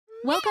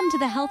Welcome to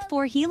the Health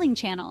for Healing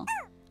channel.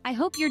 I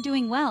hope you're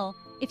doing well.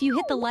 If you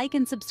hit the like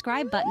and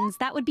subscribe buttons,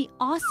 that would be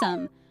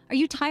awesome. Are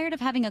you tired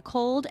of having a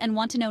cold and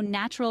want to know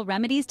natural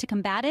remedies to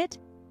combat it?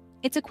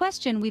 It's a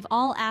question we've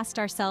all asked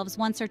ourselves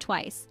once or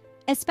twice,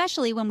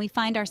 especially when we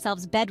find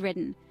ourselves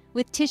bedridden,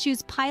 with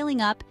tissues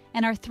piling up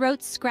and our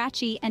throats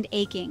scratchy and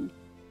aching.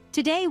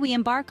 Today we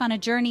embark on a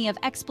journey of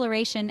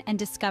exploration and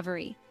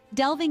discovery,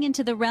 delving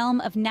into the realm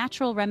of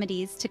natural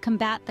remedies to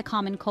combat the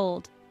common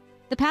cold.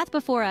 The path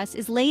before us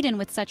is laden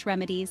with such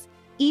remedies,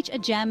 each a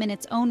gem in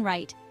its own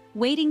right,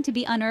 waiting to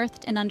be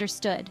unearthed and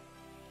understood.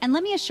 And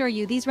let me assure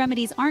you, these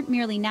remedies aren't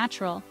merely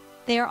natural,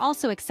 they are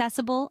also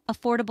accessible,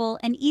 affordable,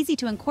 and easy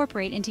to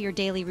incorporate into your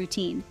daily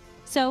routine.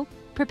 So,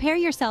 prepare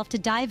yourself to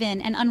dive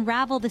in and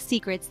unravel the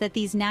secrets that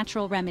these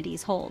natural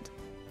remedies hold.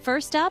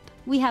 First up,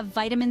 we have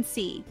vitamin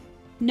C.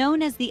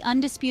 Known as the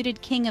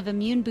undisputed king of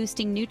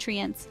immune-boosting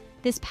nutrients,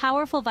 this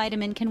powerful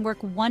vitamin can work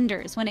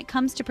wonders when it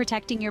comes to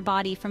protecting your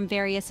body from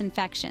various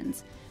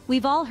infections.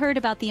 We've all heard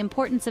about the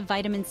importance of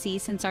vitamin C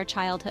since our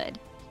childhood.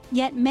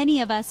 Yet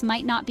many of us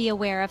might not be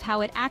aware of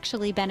how it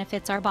actually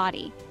benefits our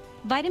body.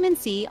 Vitamin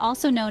C,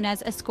 also known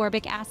as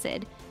ascorbic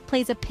acid,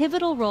 plays a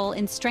pivotal role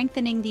in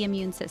strengthening the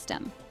immune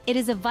system. It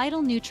is a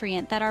vital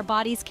nutrient that our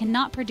bodies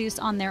cannot produce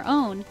on their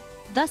own,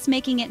 thus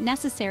making it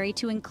necessary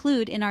to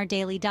include in our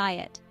daily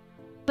diet.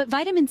 But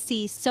vitamin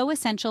C is so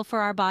essential for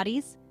our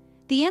bodies?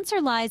 The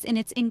answer lies in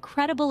its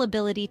incredible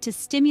ability to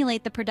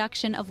stimulate the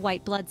production of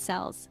white blood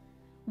cells.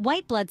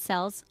 White blood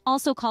cells,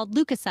 also called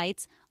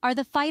leukocytes, are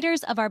the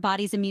fighters of our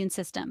body's immune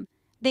system.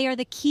 They are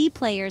the key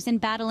players in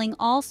battling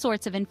all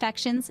sorts of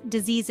infections,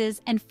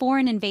 diseases, and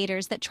foreign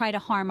invaders that try to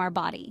harm our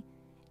body.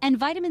 And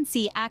vitamin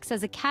C acts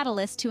as a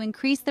catalyst to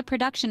increase the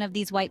production of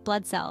these white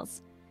blood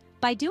cells.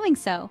 By doing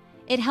so,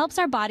 it helps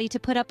our body to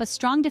put up a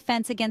strong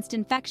defense against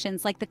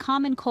infections like the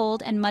common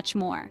cold and much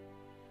more.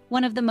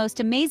 One of the most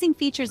amazing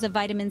features of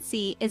vitamin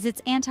C is its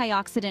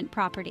antioxidant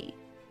property.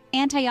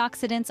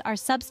 Antioxidants are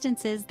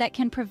substances that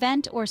can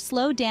prevent or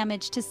slow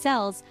damage to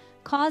cells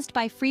caused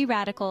by free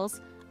radicals,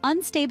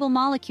 unstable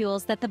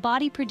molecules that the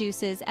body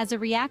produces as a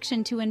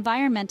reaction to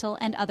environmental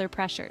and other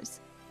pressures.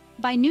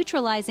 By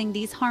neutralizing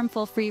these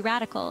harmful free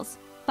radicals,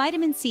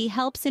 vitamin C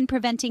helps in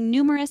preventing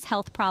numerous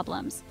health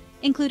problems,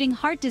 including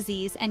heart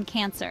disease and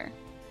cancer.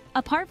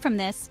 Apart from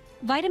this,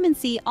 vitamin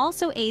C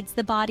also aids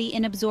the body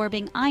in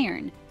absorbing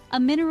iron, a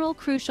mineral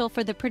crucial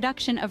for the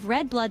production of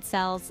red blood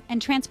cells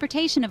and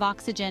transportation of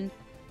oxygen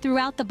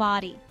throughout the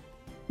body.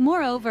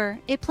 Moreover,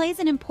 it plays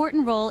an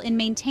important role in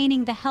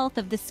maintaining the health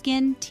of the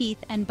skin, teeth,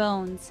 and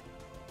bones.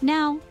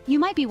 Now, you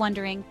might be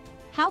wondering,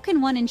 how can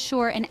one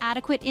ensure an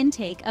adequate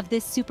intake of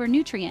this super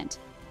nutrient?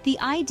 The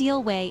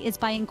ideal way is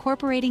by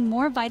incorporating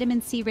more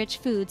vitamin C-rich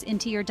foods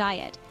into your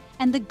diet,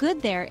 and the good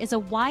there is a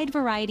wide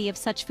variety of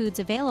such foods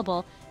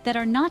available that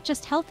are not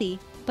just healthy,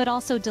 but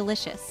also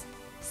delicious.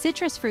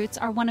 Citrus fruits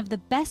are one of the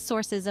best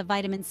sources of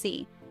vitamin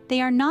C.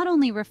 They are not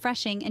only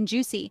refreshing and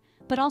juicy,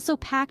 but also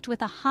packed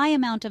with a high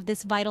amount of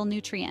this vital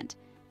nutrient.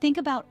 Think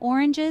about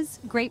oranges,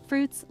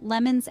 grapefruits,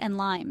 lemons, and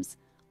limes.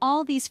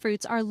 All these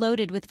fruits are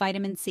loaded with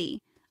vitamin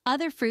C.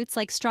 Other fruits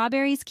like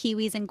strawberries,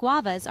 kiwis, and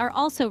guavas are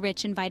also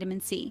rich in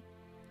vitamin C.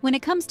 When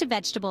it comes to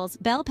vegetables,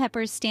 bell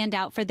peppers stand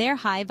out for their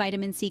high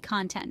vitamin C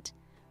content.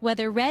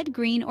 Whether red,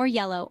 green, or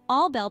yellow,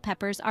 all bell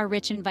peppers are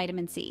rich in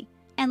vitamin C.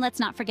 And let's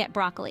not forget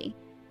broccoli.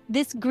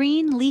 This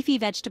green, leafy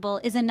vegetable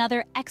is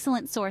another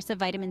excellent source of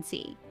vitamin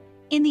C.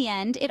 In the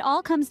end, it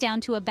all comes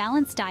down to a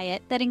balanced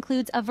diet that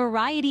includes a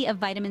variety of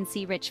vitamin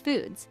C-rich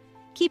foods.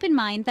 Keep in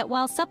mind that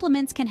while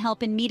supplements can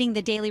help in meeting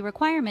the daily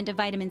requirement of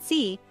vitamin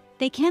C,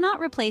 they cannot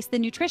replace the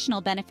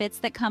nutritional benefits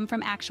that come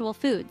from actual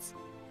foods.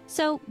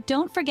 So,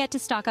 don't forget to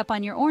stock up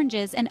on your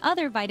oranges and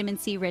other vitamin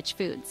C-rich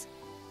foods.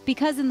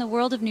 Because in the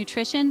world of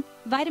nutrition,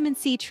 vitamin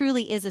C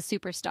truly is a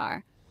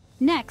superstar.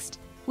 Next,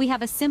 we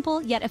have a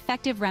simple yet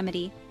effective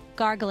remedy: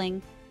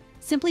 gargling.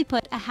 Simply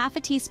put a half a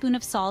teaspoon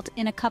of salt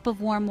in a cup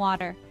of warm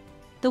water.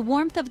 The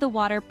warmth of the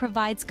water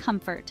provides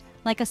comfort,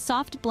 like a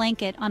soft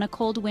blanket on a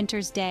cold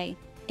winter's day,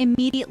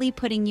 immediately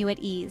putting you at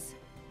ease,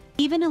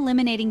 even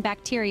eliminating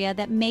bacteria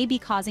that may be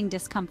causing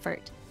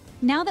discomfort.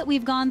 Now that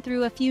we've gone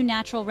through a few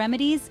natural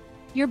remedies,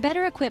 you're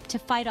better equipped to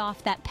fight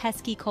off that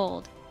pesky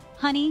cold.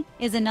 Honey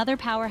is another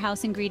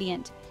powerhouse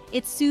ingredient.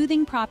 Its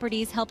soothing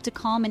properties help to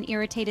calm an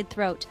irritated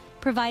throat,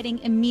 providing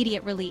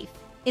immediate relief.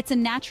 It's a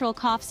natural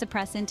cough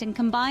suppressant, and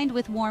combined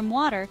with warm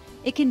water,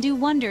 it can do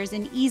wonders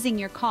in easing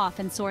your cough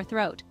and sore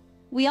throat.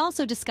 We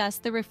also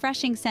discussed the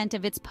refreshing scent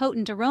of its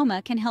potent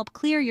aroma can help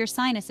clear your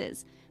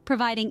sinuses,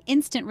 providing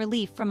instant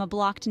relief from a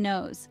blocked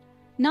nose.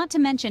 Not to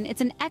mention,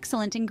 it's an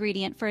excellent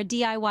ingredient for a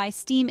DIY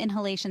steam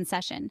inhalation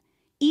session.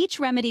 Each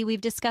remedy we've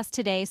discussed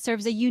today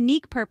serves a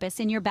unique purpose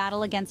in your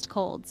battle against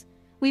colds.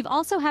 We've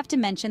also have to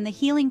mention the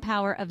healing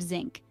power of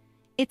zinc.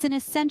 It's an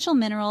essential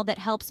mineral that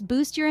helps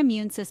boost your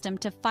immune system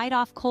to fight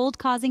off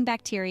cold-causing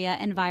bacteria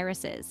and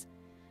viruses.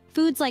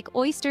 Foods like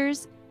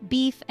oysters,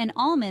 beef, and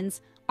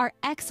almonds are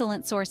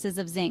excellent sources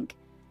of zinc.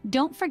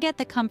 Don't forget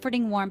the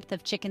comforting warmth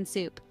of chicken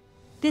soup.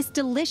 This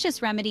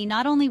delicious remedy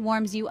not only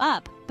warms you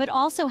up, but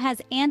also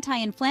has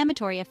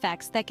anti-inflammatory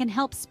effects that can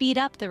help speed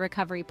up the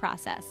recovery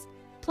process.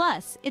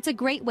 Plus, it's a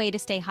great way to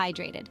stay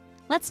hydrated.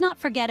 Let's not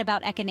forget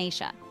about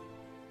echinacea.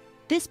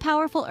 This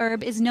powerful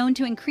herb is known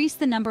to increase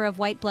the number of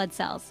white blood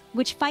cells,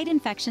 which fight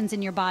infections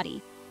in your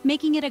body,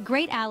 making it a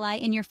great ally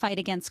in your fight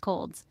against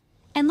colds.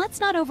 And let's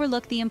not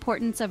overlook the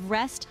importance of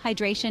rest,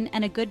 hydration,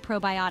 and a good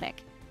probiotic.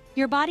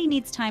 Your body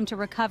needs time to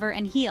recover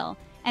and heal,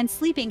 and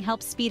sleeping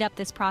helps speed up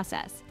this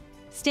process.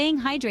 Staying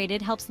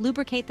hydrated helps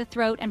lubricate the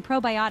throat, and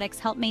probiotics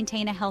help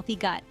maintain a healthy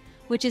gut,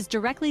 which is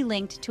directly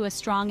linked to a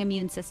strong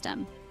immune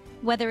system.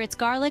 Whether it's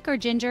garlic or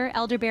ginger,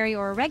 elderberry,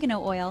 or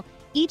oregano oil,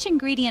 each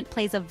ingredient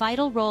plays a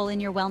vital role in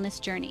your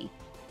wellness journey.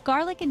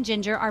 Garlic and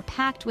ginger are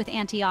packed with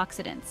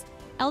antioxidants.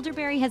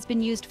 Elderberry has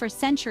been used for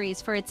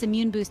centuries for its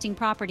immune-boosting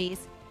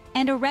properties,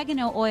 and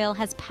oregano oil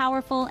has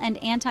powerful and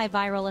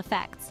antiviral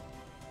effects.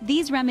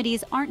 These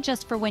remedies aren't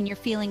just for when you're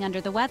feeling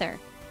under the weather.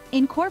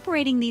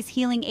 Incorporating these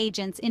healing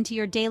agents into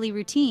your daily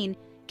routine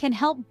can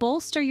help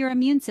bolster your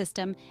immune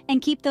system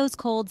and keep those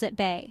colds at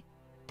bay.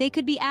 They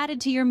could be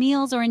added to your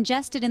meals or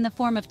ingested in the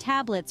form of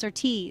tablets or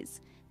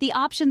teas. The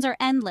options are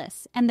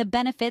endless and the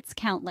benefits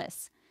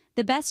countless.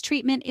 The best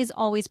treatment is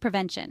always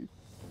prevention.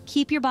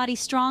 Keep your body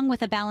strong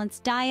with a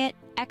balanced diet,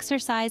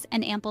 exercise,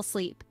 and ample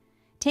sleep.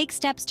 Take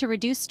steps to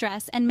reduce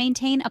stress and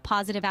maintain a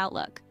positive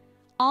outlook.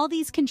 All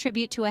these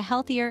contribute to a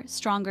healthier,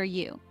 stronger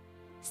you.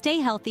 Stay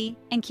healthy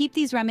and keep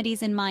these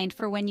remedies in mind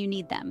for when you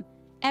need them.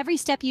 Every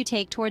step you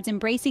take towards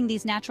embracing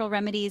these natural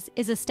remedies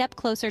is a step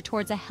closer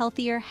towards a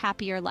healthier,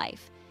 happier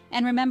life.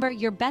 And remember,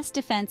 your best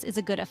defense is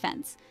a good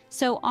offense.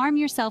 So arm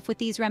yourself with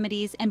these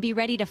remedies and be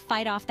ready to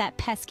fight off that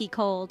pesky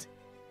cold.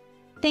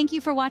 Thank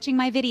you for watching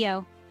my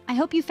video. I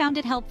hope you found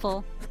it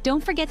helpful.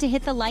 Don't forget to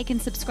hit the like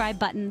and subscribe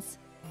buttons.